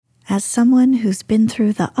As someone who's been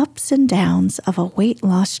through the ups and downs of a weight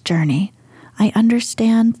loss journey, I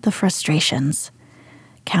understand the frustrations.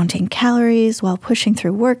 Counting calories while pushing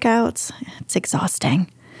through workouts, it's exhausting.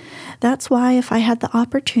 That's why if I had the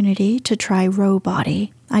opportunity to try Row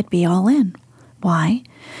Body, I'd be all in. Why?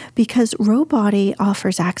 Because Row Body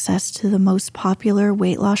offers access to the most popular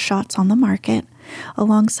weight loss shots on the market,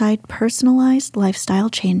 alongside personalized lifestyle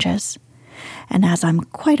changes. And as I'm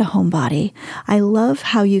quite a homebody, I love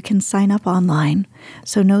how you can sign up online.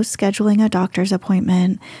 So no scheduling a doctor's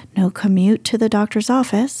appointment, no commute to the doctor's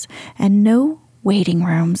office, and no waiting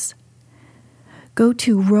rooms. Go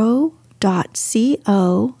to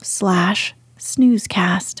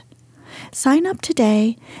row.co/snoozecast. Sign up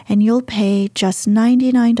today and you'll pay just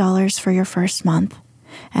 $99 for your first month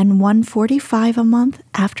and $145 a month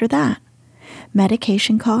after that.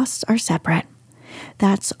 Medication costs are separate.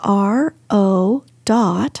 That's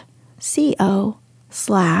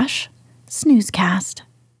ro.co/snoozecast.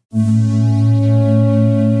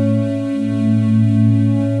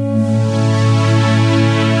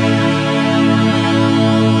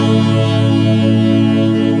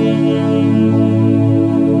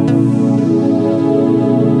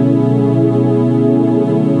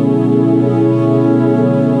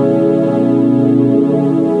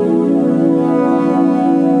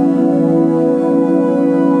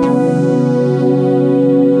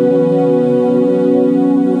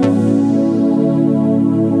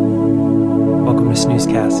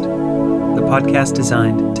 Podcast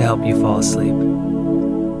designed to help you fall asleep.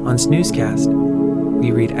 On Snoozecast,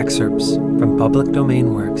 we read excerpts from public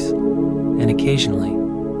domain works and occasionally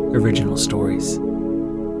original stories.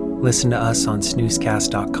 Listen to us on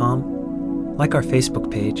snoozecast.com, like our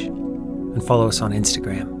Facebook page, and follow us on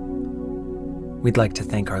Instagram. We'd like to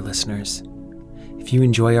thank our listeners. If you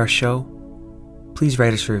enjoy our show, please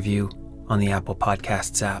write us a review on the Apple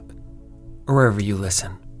Podcasts app or wherever you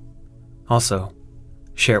listen. Also,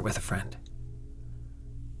 share it with a friend.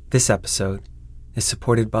 This episode is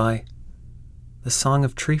supported by The Song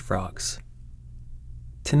of Tree Frogs.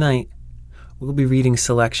 Tonight, we'll be reading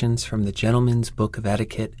selections from the Gentleman's Book of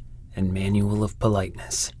Etiquette and Manual of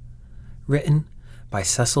Politeness, written by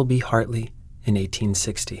Cecil B. Hartley in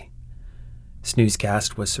 1860.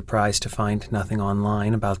 Snoozecast was surprised to find nothing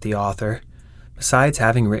online about the author, besides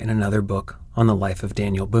having written another book on the life of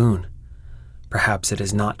Daniel Boone. Perhaps it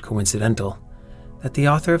is not coincidental that the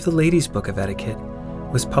author of the Ladies' Book of Etiquette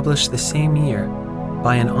was published the same year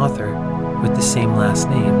by an author with the same last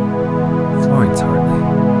name, Florence Hartley.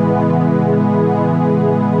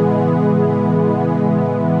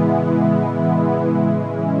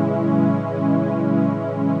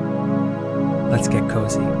 Let's get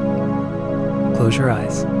cozy. Close your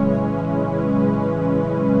eyes.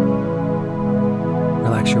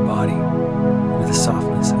 Relax your body with the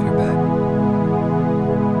softness of your bed.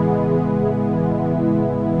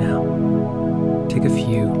 Take a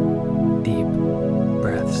few deep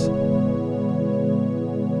breaths.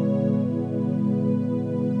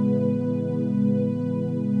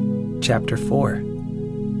 Chapter 4.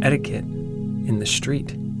 Etiquette in the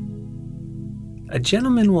Street. A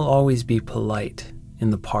gentleman will always be polite in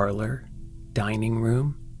the parlor, dining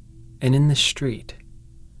room, and in the street.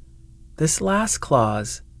 This last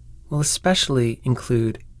clause will especially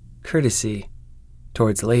include courtesy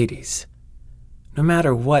towards ladies, no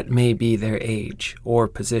matter what may be their age or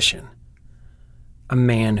position. A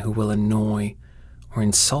man who will annoy or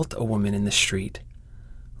insult a woman in the street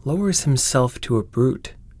lowers himself to a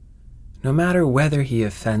brute, no matter whether he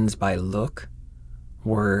offends by look,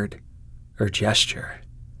 word, or gesture.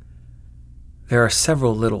 There are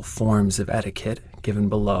several little forms of etiquette given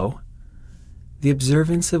below, the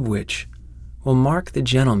observance of which will mark the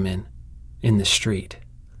gentleman in the street.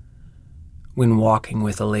 When walking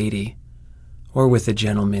with a lady, or with a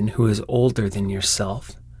gentleman who is older than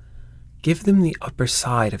yourself, give them the upper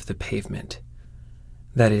side of the pavement,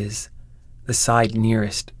 that is, the side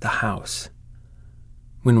nearest the house.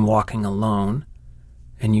 When walking alone,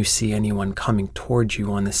 and you see anyone coming towards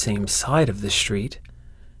you on the same side of the street,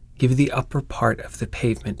 give the upper part of the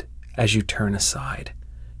pavement as you turn aside,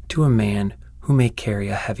 to a man who may carry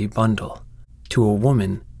a heavy bundle, to a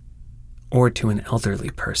woman, or to an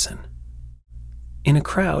elderly person. In a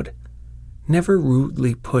crowd, never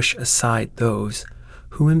rudely push aside those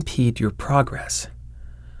who impede your progress,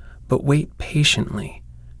 but wait patiently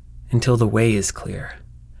until the way is clear.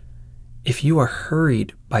 If you are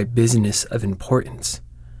hurried by business of importance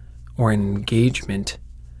or an engagement,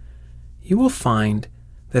 you will find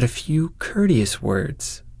that a few courteous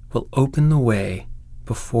words will open the way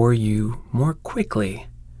before you more quickly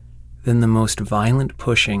than the most violent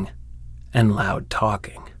pushing and loud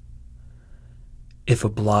talking. If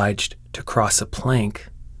obliged to cross a plank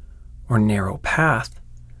or narrow path,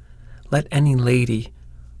 let any lady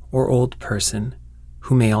or old person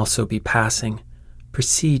who may also be passing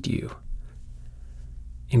precede you.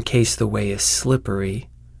 In case the way is slippery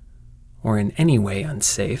or in any way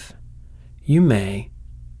unsafe, you may,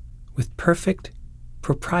 with perfect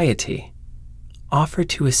propriety, offer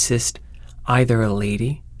to assist either a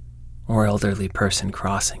lady or elderly person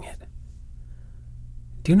crossing it.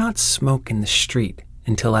 Do not smoke in the street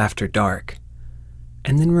until after dark,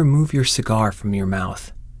 and then remove your cigar from your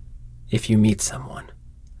mouth if you meet someone.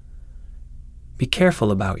 Be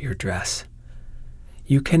careful about your dress.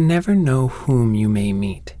 You can never know whom you may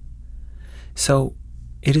meet, so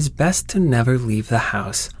it is best to never leave the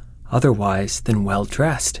house otherwise than well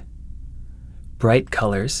dressed. Bright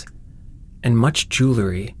colors and much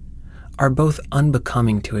jewelry are both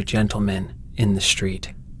unbecoming to a gentleman in the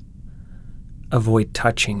street. Avoid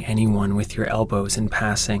touching anyone with your elbows in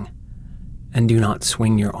passing, and do not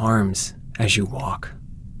swing your arms as you walk.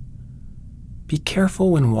 Be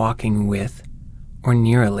careful when walking with or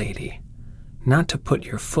near a lady, not to put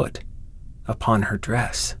your foot upon her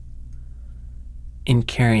dress. In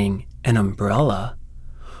carrying an umbrella,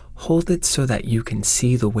 hold it so that you can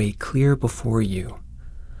see the way clear before you.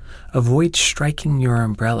 Avoid striking your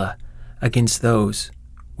umbrella against those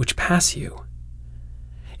which pass you.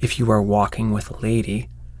 If you are walking with a lady,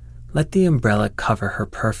 let the umbrella cover her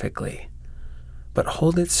perfectly, but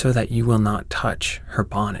hold it so that you will not touch her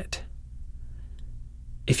bonnet.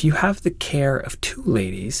 If you have the care of two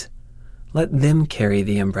ladies, let them carry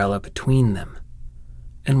the umbrella between them,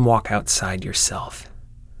 and walk outside yourself.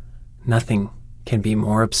 Nothing can be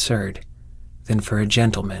more absurd than for a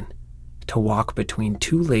gentleman to walk between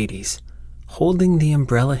two ladies holding the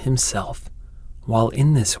umbrella himself, while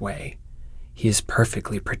in this way he is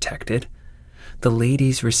perfectly protected. The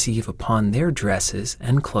ladies receive upon their dresses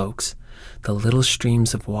and cloaks the little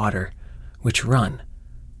streams of water which run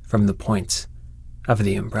from the points of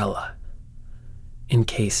the umbrella. In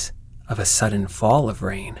case of a sudden fall of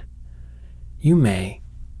rain, you may,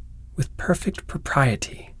 with perfect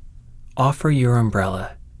propriety, offer your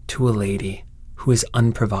umbrella to a lady who is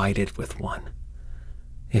unprovided with one.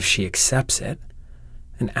 If she accepts it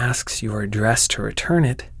and asks your address to return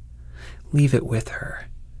it, leave it with her.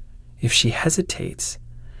 If she hesitates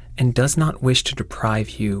and does not wish to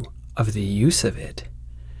deprive you of the use of it,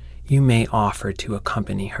 you may offer to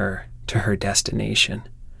accompany her to her destination,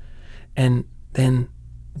 and then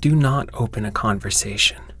do not open a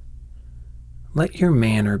conversation. Let your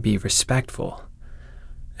manner be respectful,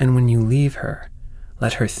 and when you leave her,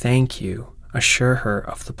 let her thank you, assure her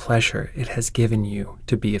of the pleasure it has given you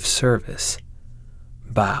to be of service,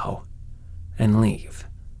 bow, and leave.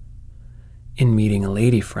 In meeting a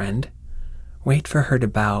lady friend, wait for her to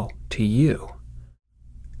bow to you,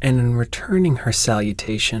 and in returning her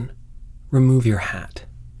salutation, remove your hat.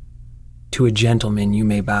 To a gentleman you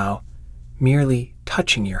may bow, merely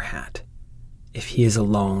touching your hat, if he is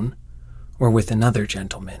alone or with another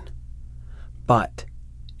gentleman. But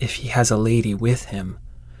if he has a lady with him,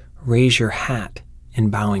 raise your hat in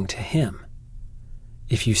bowing to him.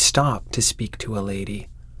 If you stop to speak to a lady,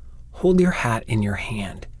 hold your hat in your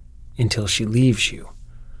hand until she leaves you,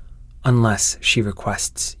 unless she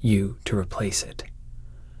requests you to replace it.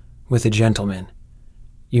 With a gentleman,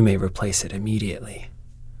 you may replace it immediately.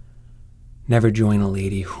 Never join a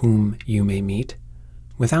lady whom you may meet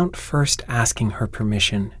without first asking her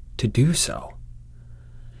permission to do so.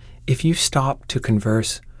 If you stop to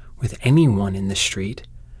converse with anyone in the street,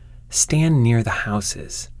 stand near the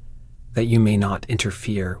houses, that you may not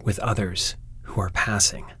interfere with others who are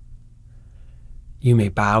passing. You may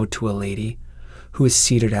bow to a lady who is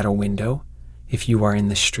seated at a window if you are in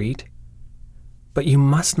the street, but you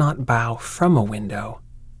must not bow from a window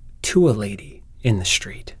to a lady in the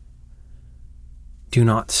street. Do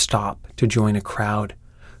not stop to join a crowd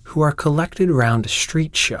who are collected round a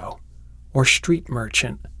street show or street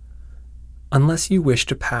merchant, unless you wish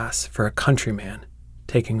to pass for a countryman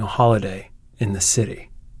taking a holiday in the city.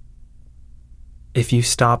 If you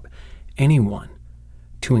stop anyone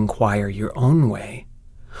to inquire your own way,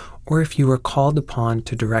 or if you are called upon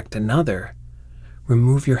to direct another,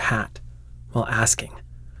 remove your hat while asking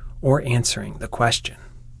or answering the question.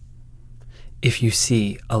 If you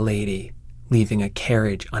see a lady leaving a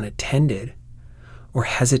carriage unattended or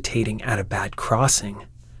hesitating at a bad crossing,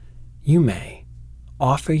 you may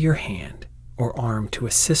offer your hand or arm to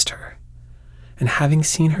assist her, and having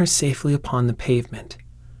seen her safely upon the pavement,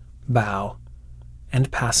 bow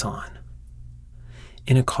and pass on.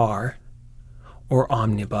 In a car or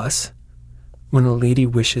omnibus, when a lady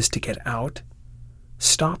wishes to get out,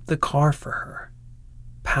 stop the car for her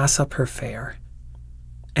pass up her fare,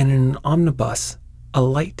 and in an omnibus,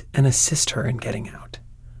 alight and assist her in getting out,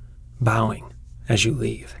 bowing as you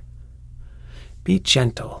leave. Be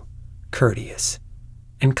gentle, courteous,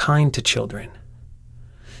 and kind to children.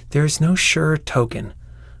 There is no surer token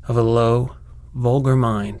of a low, vulgar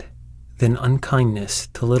mind than unkindness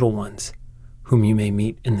to little ones whom you may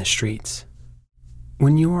meet in the streets.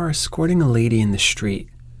 When you are escorting a lady in the street,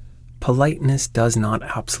 politeness does not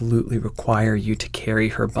absolutely require you to carry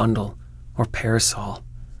her bundle or parasol,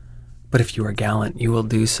 but if you are gallant, you will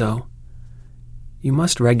do so. You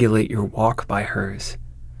must regulate your walk by hers,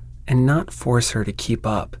 and not force her to keep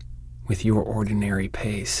up with your ordinary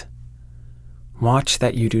pace. Watch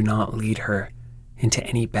that you do not lead her into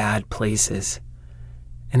any bad places,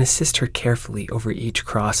 and assist her carefully over each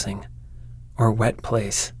crossing or wet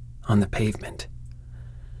place on the pavement.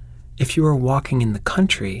 If you are walking in the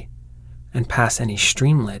country and pass any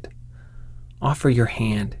streamlet, offer your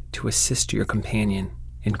hand to assist your companion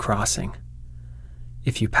in crossing.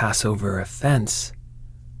 If you pass over a fence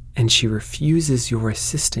and she refuses your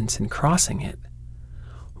assistance in crossing it,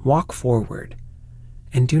 walk forward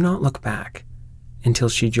and do not look back until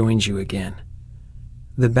she joins you again.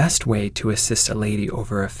 The best way to assist a lady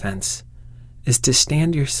over a fence is to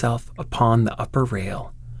stand yourself upon the upper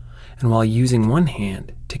rail, and while using one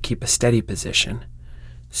hand to keep a steady position,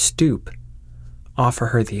 stoop, offer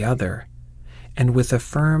her the other, and with a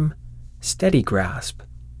firm, steady grasp,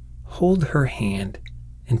 hold her hand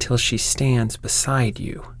until she stands beside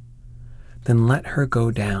you. Then let her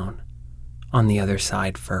go down on the other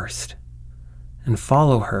side first, and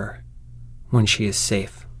follow her when she is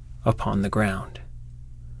safe upon the ground.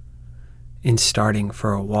 In starting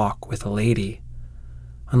for a walk with a lady,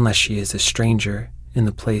 unless she is a stranger in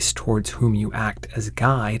the place towards whom you act as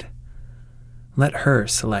guide, let her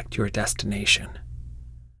select your destination.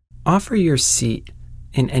 Offer your seat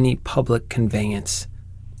in any public conveyance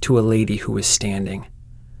to a lady who is standing.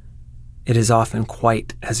 It is often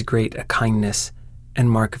quite as great a kindness and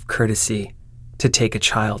mark of courtesy to take a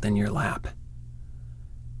child in your lap.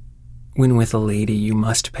 When with a lady, you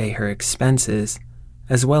must pay her expenses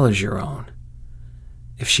as well as your own.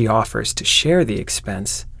 If she offers to share the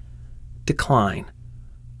expense, decline,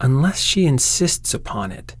 unless she insists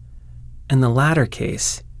upon it. In the latter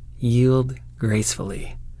case, yield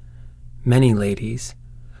gracefully. Many ladies,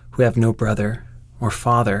 who have no brother or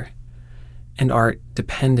father, and are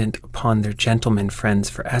dependent upon their gentlemen friends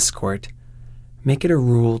for escort, make it a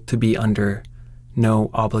rule to be under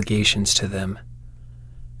no obligations to them.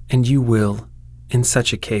 And you will, in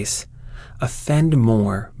such a case, offend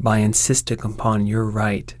more by insisting upon your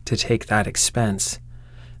right to take that expense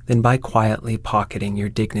than by quietly pocketing your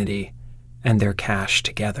dignity and their cash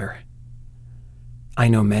together. I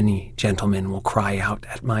know many gentlemen will cry out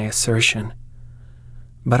at my assertion,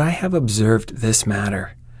 but I have observed this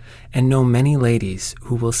matter and know many ladies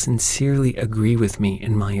who will sincerely agree with me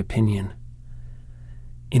in my opinion.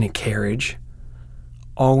 In a carriage,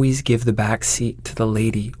 always give the back seat to the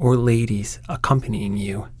lady or ladies accompanying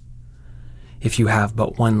you. If you have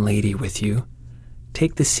but one lady with you,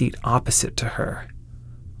 take the seat opposite to her,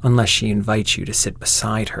 unless she invites you to sit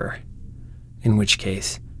beside her, in which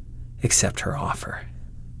case, accept her offer.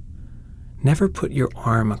 Never put your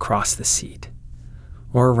arm across the seat,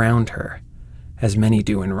 or around her, as many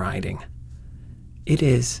do in riding. It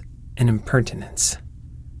is an impertinence,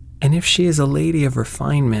 and if she is a lady of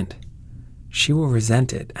refinement, she will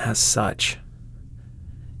resent it as such.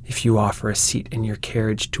 If you offer a seat in your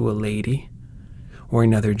carriage to a lady, or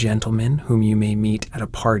another gentleman whom you may meet at a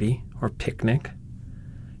party or picnic,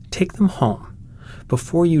 take them home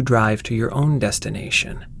before you drive to your own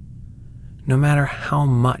destination, no matter how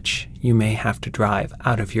much you may have to drive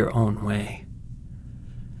out of your own way.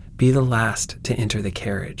 Be the last to enter the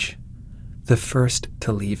carriage, the first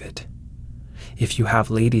to leave it. If you have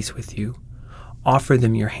ladies with you, offer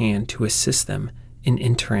them your hand to assist them in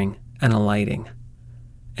entering and alighting,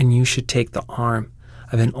 and you should take the arm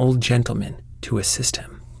of an old gentleman to assist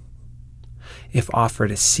him. If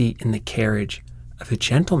offered a seat in the carriage of a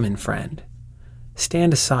gentleman friend,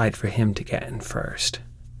 stand aside for him to get in first.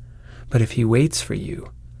 But if he waits for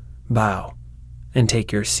you, bow and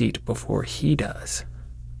take your seat before he does.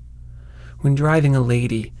 When driving a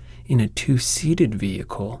lady in a two-seated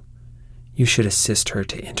vehicle, you should assist her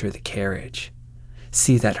to enter the carriage.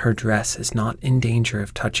 See that her dress is not in danger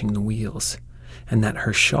of touching the wheels, and that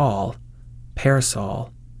her shawl,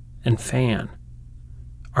 parasol, and fan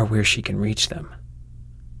are where she can reach them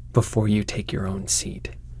before you take your own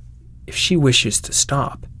seat. If she wishes to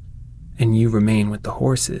stop and you remain with the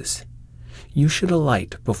horses, you should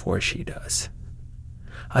alight before she does.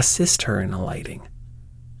 Assist her in alighting,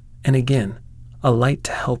 and again, a light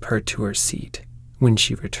to help her to her seat when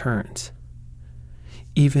she returns,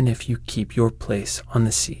 even if you keep your place on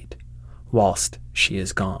the seat whilst she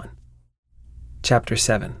is gone. Chapter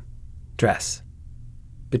 7. Dress.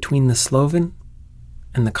 Between the sloven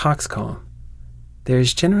and the coxcomb, there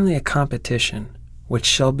is generally a competition which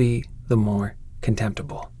shall be the more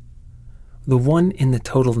contemptible. The one in the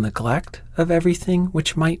total neglect of everything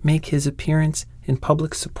which might make his appearance in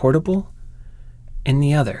public supportable, and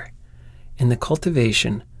the other in the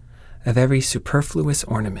cultivation of every superfluous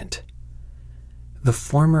ornament. The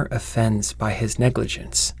former offends by his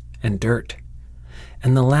negligence and dirt,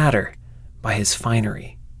 and the latter by his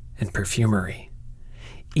finery and perfumery.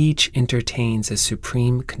 Each entertains a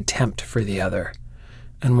supreme contempt for the other,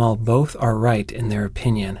 and while both are right in their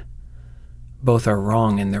opinion, both are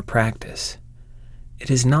wrong in their practice.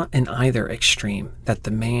 It is not in either extreme that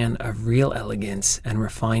the man of real elegance and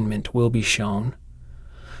refinement will be shown,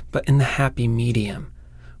 but in the happy medium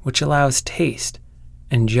which allows taste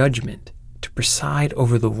and judgment to preside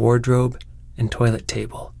over the wardrobe and toilet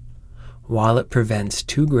table, while it prevents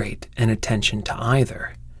too great an attention to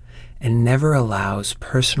either, and never allows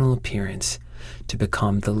personal appearance to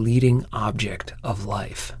become the leading object of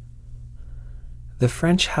life. The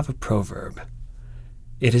French have a proverb: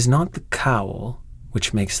 "It is not the cowl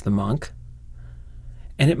which makes the monk,"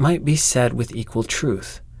 and it might be said with equal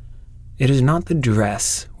truth, "It is not the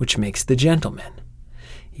dress which makes the gentleman."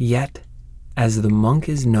 Yet, as the monk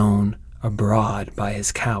is known abroad by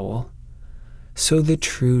his cowl, so the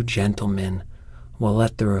true gentleman will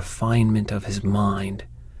let the refinement of his mind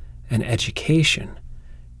and education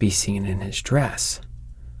be seen in his dress.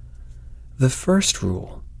 The first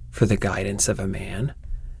rule for the guidance of a man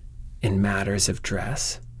in matters of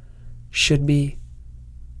dress should be,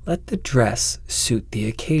 let the dress suit the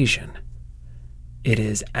occasion. It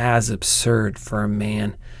is as absurd for a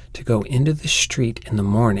man to go into the street in the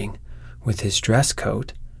morning with his dress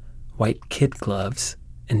coat, white kid gloves,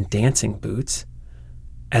 and dancing boots,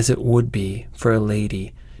 as it would be for a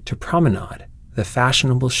lady to promenade the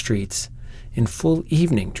fashionable streets in full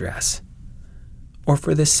evening dress, or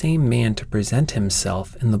for the same man to present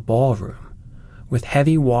himself in the ballroom with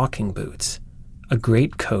heavy walking boots, a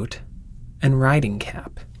great coat, and riding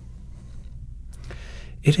cap.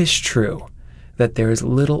 It is true that there is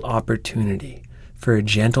little opportunity for a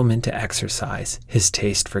gentleman to exercise his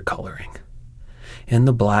taste for coloring. In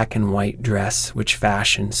the black and white dress which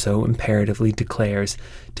fashion so imperatively declares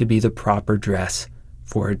to be the proper dress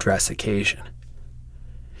for a dress occasion,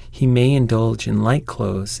 he may indulge in light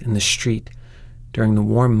clothes in the street during the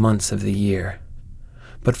warm months of the year,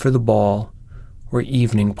 but for the ball or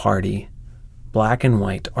evening party, black and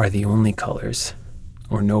white are the only colors,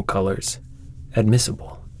 or no colors,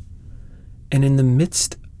 admissible. And in the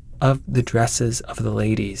midst of the dresses of the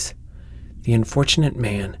ladies, the unfortunate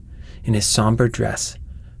man in his somber dress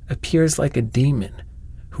appears like a demon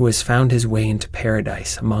who has found his way into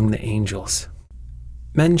paradise among the angels.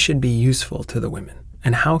 Men should be useful to the women,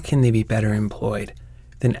 and how can they be better employed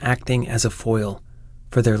than acting as a foil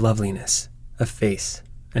for their loveliness of face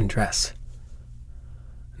and dress?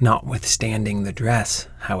 Notwithstanding the dress,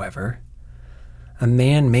 however, a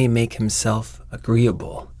man may make himself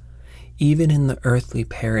agreeable, even in the earthly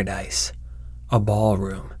paradise, a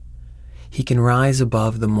ballroom. He can rise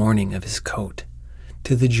above the mourning of his coat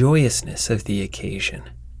to the joyousness of the occasion,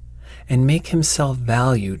 and make himself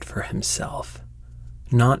valued for himself,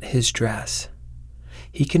 not his dress.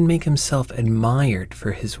 He can make himself admired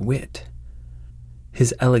for his wit,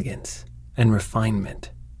 his elegance and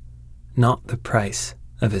refinement, not the price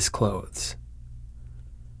of his clothes.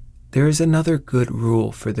 There is another good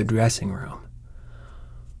rule for the dressing room.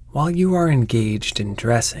 While you are engaged in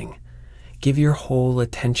dressing, give your whole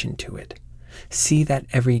attention to it. See that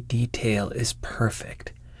every detail is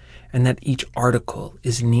perfect, and that each article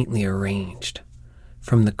is neatly arranged,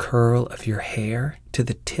 from the curl of your hair to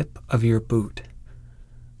the tip of your boot.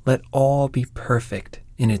 Let all be perfect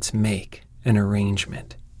in its make and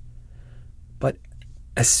arrangement. But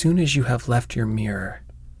as soon as you have left your mirror,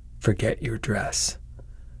 forget your dress.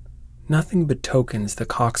 Nothing betokens the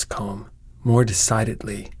coxcomb more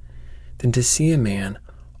decidedly than to see a man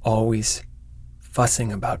always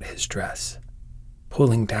fussing about his dress,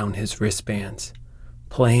 pulling down his wristbands,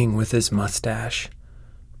 playing with his mustache,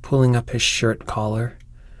 pulling up his shirt collar,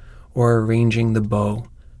 or arranging the bow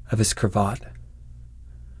of his cravat.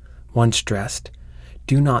 Once dressed,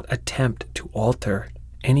 do not attempt to alter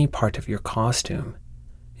any part of your costume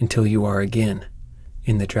until you are again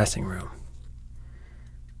in the dressing room.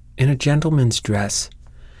 In a gentleman's dress,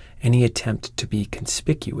 any attempt to be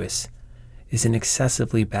conspicuous is an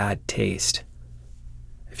excessively bad taste.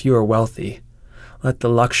 If If you are wealthy, let the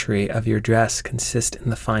luxury of your dress consist in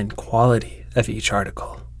the fine quality of each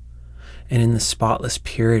article, and in the spotless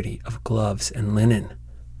purity of gloves and linen,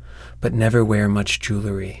 but never wear much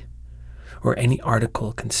jewelry, or any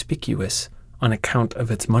article conspicuous on account of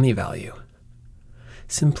its money value.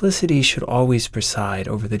 Simplicity should always preside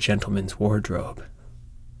over the gentleman's wardrobe.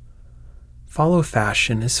 Follow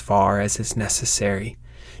fashion as far as is necessary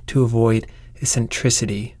to avoid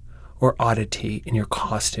eccentricity or oddity in your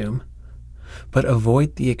costume, but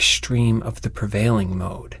avoid the extreme of the prevailing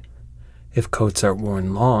mode. If coats are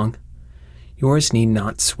worn long, yours need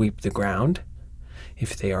not sweep the ground.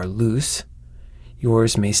 If they are loose,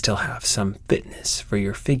 yours may still have some fitness for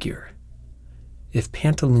your figure. If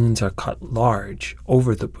pantaloons are cut large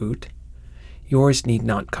over the boot, yours need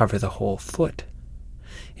not cover the whole foot.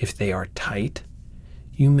 If they are tight,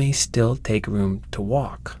 you may still take room to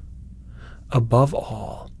walk. Above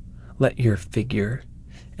all, let your figure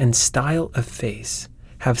and style of face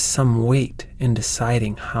have some weight in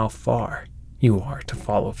deciding how far you are to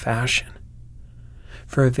follow fashion.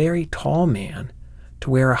 For a very tall man to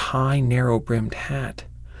wear a high, narrow-brimmed hat,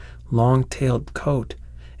 long-tailed coat,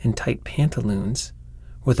 and tight pantaloons,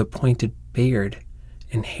 with a pointed beard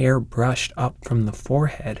and hair brushed up from the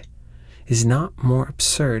forehead, is not more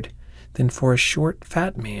absurd than for a short,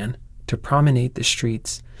 fat man to promenade the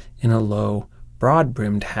streets in a low,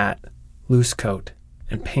 broad-brimmed hat, loose coat,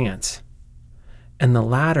 and pants, and the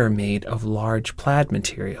latter made of large plaid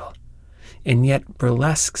material, and yet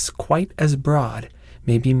burlesques quite as broad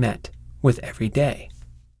may be met with every day.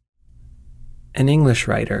 An English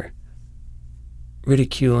writer,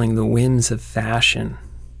 ridiculing the whims of fashion,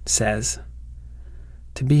 says,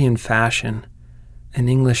 "To be in fashion, an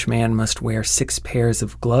Englishman must wear 6 pairs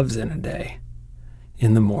of gloves in a day.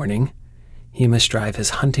 In the morning, he must drive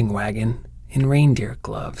his hunting wagon in reindeer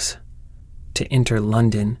gloves. To enter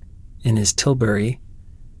London in his Tilbury,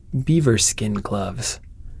 beaver skin gloves.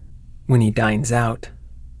 When he dines out,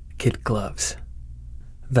 kid gloves.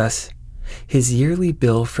 Thus, his yearly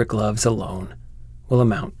bill for gloves alone will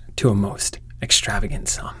amount to a most extravagant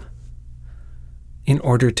sum. In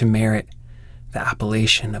order to merit the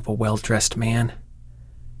appellation of a well-dressed man,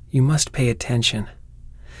 you must pay attention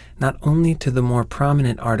not only to the more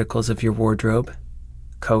prominent articles of your wardrobe,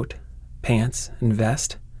 coat, pants, and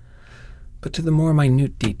vest, but to the more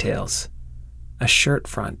minute details, a shirt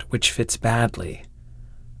front which fits badly,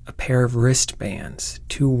 a pair of wristbands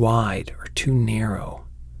too wide or too narrow,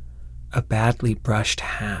 a badly brushed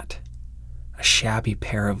hat, a shabby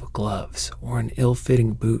pair of gloves, or an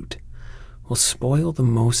ill-fitting boot will spoil the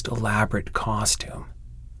most elaborate costume.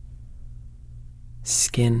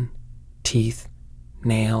 Skin, teeth,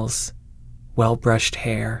 nails, well-brushed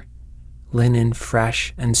hair, linen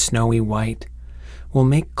fresh and snowy white will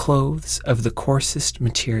make clothes of the coarsest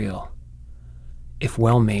material, if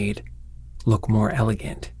well made, look more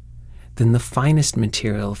elegant than the finest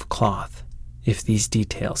material of cloth if these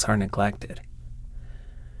details are neglected.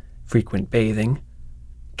 Frequent bathing,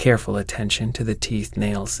 careful attention to the teeth,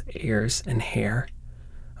 nails, ears, and hair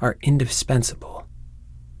are indispensable.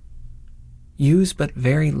 Use but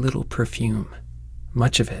very little perfume.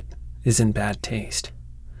 Much of it is in bad taste.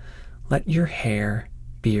 Let your hair,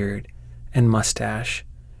 beard, and mustache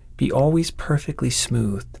be always perfectly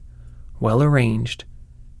smooth, well arranged,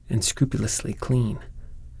 and scrupulously clean.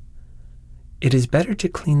 It is better to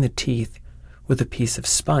clean the teeth with a piece of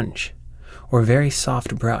sponge or very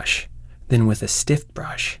soft brush than with a stiff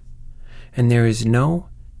brush, and there is no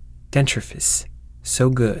dentifrice so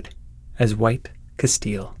good as white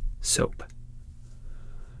Castile soap.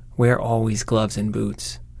 Wear always gloves and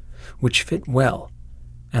boots, which fit well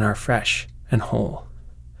and are fresh and whole.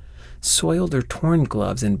 Soiled or torn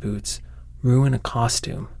gloves and boots ruin a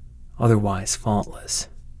costume otherwise faultless.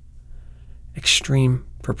 Extreme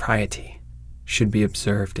propriety should be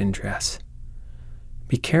observed in dress.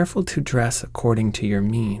 Be careful to dress according to your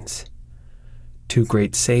means. Too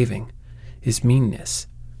great saving is meanness.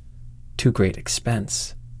 Too great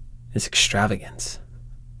expense is extravagance.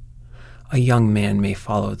 A young man may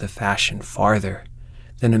follow the fashion farther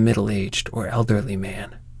than a middle-aged or elderly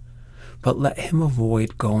man, but let him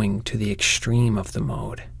avoid going to the extreme of the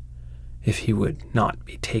mode, if he would not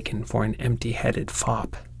be taken for an empty-headed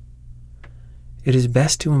fop. It is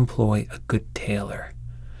best to employ a good tailor,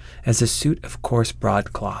 as a suit of coarse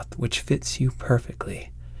broadcloth which fits you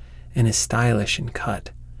perfectly and is stylish in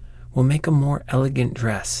cut will make a more elegant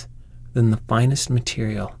dress than the finest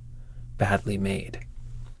material badly made.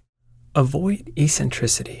 Avoid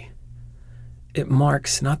eccentricity. It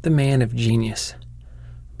marks not the man of genius,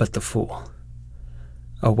 but the fool.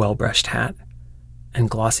 A well-brushed hat and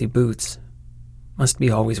glossy boots must be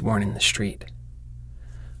always worn in the street.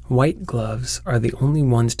 White gloves are the only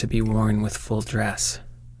ones to be worn with full dress.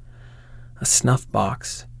 A snuff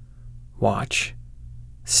box, watch,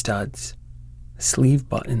 studs, sleeve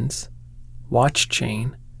buttons, watch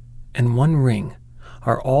chain, and one ring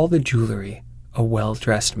are all the jewelry a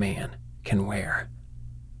well-dressed man can wear.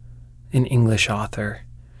 An English author,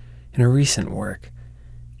 in a recent work,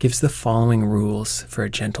 gives the following rules for a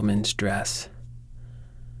gentleman's dress.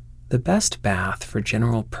 The best bath for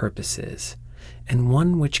general purposes, and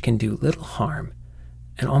one which can do little harm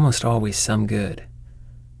and almost always some good,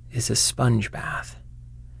 is a sponge bath.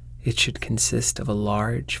 It should consist of a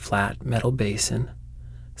large, flat metal basin,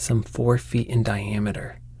 some 4 feet in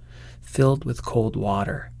diameter, filled with cold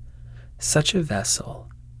water. Such a vessel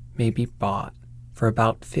may be bought for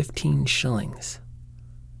about 15 shillings.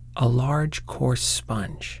 A large, coarse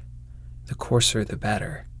sponge, the coarser the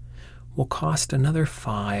better, will cost another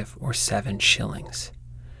 5 or 7 shillings,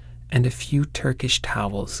 and a few Turkish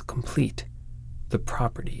towels complete the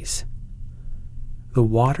properties. The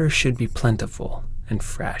water should be plentiful and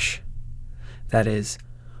fresh, that is,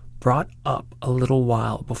 brought up a little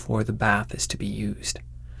while before the bath is to be used,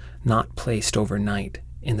 not placed overnight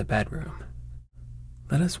in the bedroom.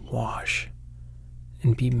 Let us wash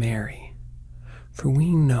and be merry, for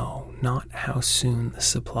we know not how soon the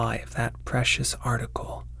supply of that precious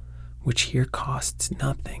article, which here costs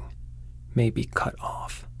nothing, may be cut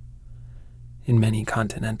off. In many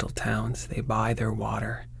continental towns they buy their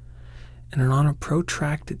water, and on a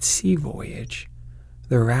protracted sea voyage,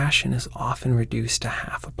 the ration is often reduced to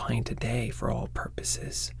half a pint a day for all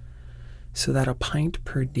purposes, so that a pint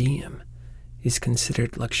per diem is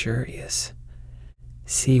considered luxurious.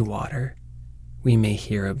 Sea water, we may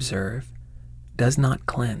here observe, does not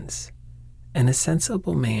cleanse, and a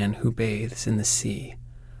sensible man who bathes in the sea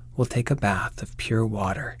will take a bath of pure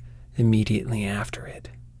water immediately after it.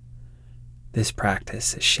 This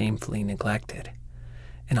practice is shamefully neglected,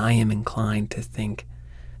 and I am inclined to think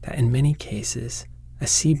that in many cases a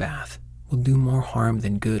sea bath will do more harm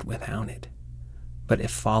than good without it, but if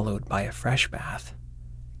followed by a fresh bath,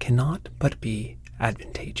 cannot but be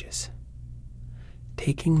advantageous.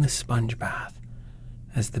 Taking the sponge bath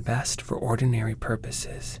as the best for ordinary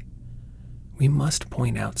purposes, we must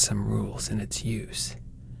point out some rules in its use.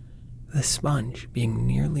 The sponge being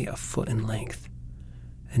nearly a foot in length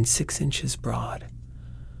and 6 inches broad,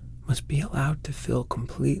 must be allowed to fill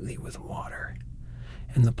completely with water,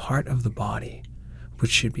 and the part of the body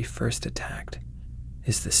which should be first attacked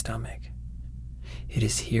is the stomach. It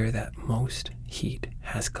is here that most heat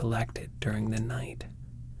has collected during the night,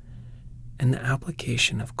 and the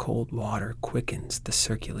application of cold water quickens the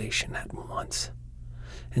circulation at once,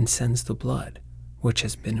 and sends the blood, which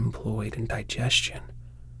has been employed in digestion,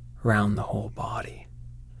 round the whole body.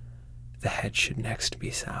 The head should next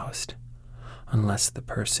be soused, unless the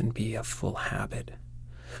person be of full habit,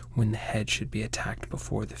 when the head should be attacked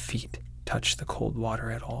before the feet touch the cold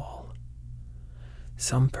water at all.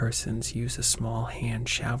 Some persons use a small hand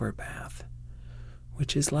shower bath,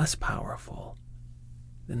 which is less powerful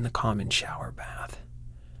than the common shower bath,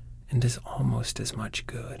 and is almost as much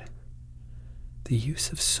good. The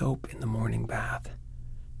use of soap in the morning bath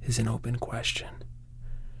is an open question.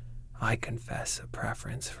 I confess a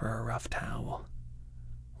preference for a rough towel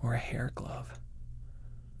or a hair glove.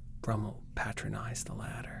 Brummel patronized the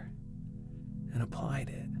latter and applied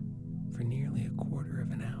it for nearly a quarter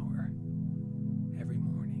of an hour.